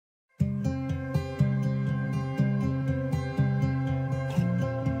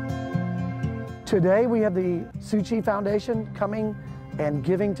Today we have the Suchi Foundation coming and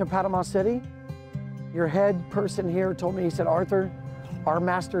giving to Panama City. Your head person here told me, he said, Arthur, our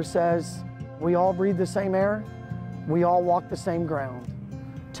master says we all breathe the same air, we all walk the same ground.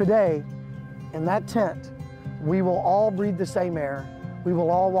 Today, in that tent, we will all breathe the same air, we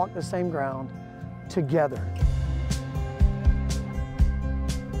will all walk the same ground together.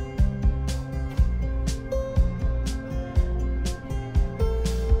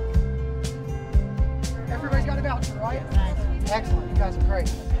 Everybody's got a voucher, right? Excellent, you guys are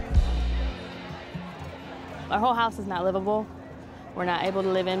great. Our whole house is not livable. We're not able to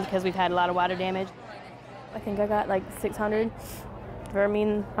live in because we've had a lot of water damage. I think I got like 600 for me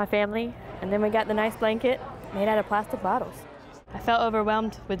and my family. And then we got the nice blanket made out of plastic bottles. I felt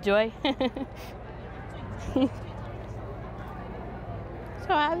overwhelmed with joy. So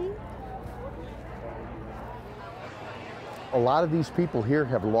happy. A lot of these people here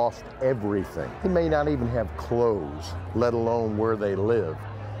have lost everything. They may not even have clothes, let alone where they live.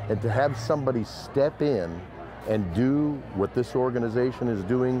 And to have somebody step in and do what this organization is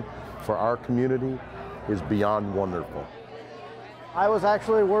doing for our community is beyond wonderful. I was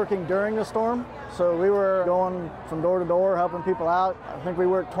actually working during the storm, so we were going from door to door helping people out. I think we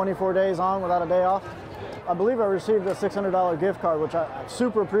worked 24 days on without a day off. I believe I received a $600 gift card, which I'm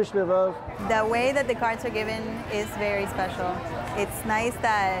super appreciative of. The way that the cards are given is very special. It's nice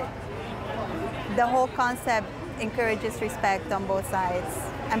that the whole concept encourages respect on both sides.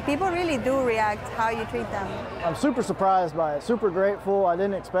 And people really do react how you treat them. I'm super surprised by it, super grateful. I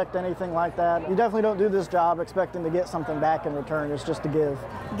didn't expect anything like that. You definitely don't do this job expecting to get something back in return. It's just to give.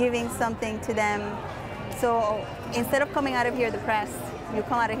 Giving something to them. So instead of coming out of here depressed, you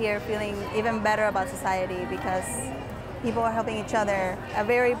come out of here feeling even better about society because people are helping each other. A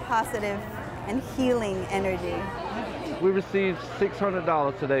very positive and healing energy. We received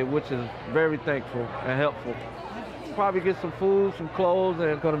 $600 today, which is very thankful and helpful. Probably get some food, some clothes, and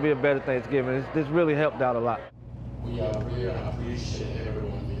it's going to be a better Thanksgiving. This really helped out a lot. We really appreciate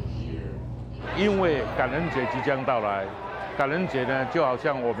everyone being here. 因为感恩节即将到来，感恩节呢就好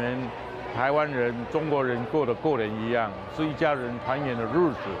像我们台湾人、中国人过的过年一样，是一家人团圆的日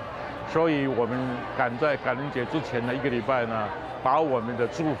子。所以我们赶在感恩节之前的1个礼拜呢，把我们的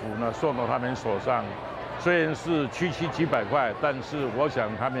祝福呢送到他们手上。虽然是区区几百块，但是我想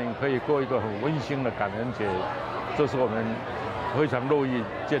他们可以过一个很温馨的感恩节。 这是我们非常乐意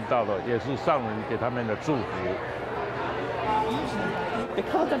见到的，也是上人给他们的祝福。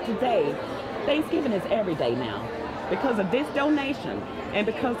Because of today, Thanksgiving is every day now. Because of this donation and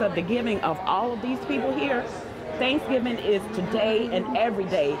because of the giving of all of these people here, Thanksgiving is today and every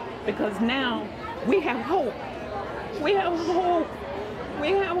day. Because now we have hope. We have hope.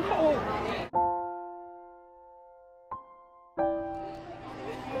 We have hope.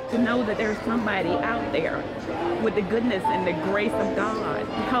 To know that there's somebody out there with the goodness and the grace of God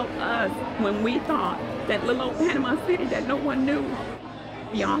to help us when we thought that little old Panama City that no one knew.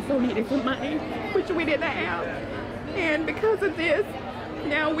 We also needed some money, which we didn't have. And because of this,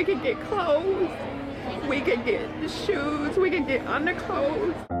 now we can get clothes, we can get shoes, we can get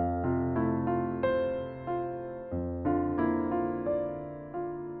underclothes.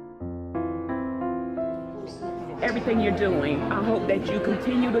 Everything you're doing, I hope that you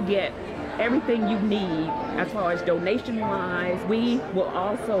continue to get everything you need as far as donation-wise. We will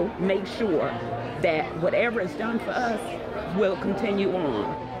also make sure that whatever is done for us will continue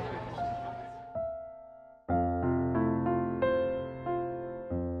on.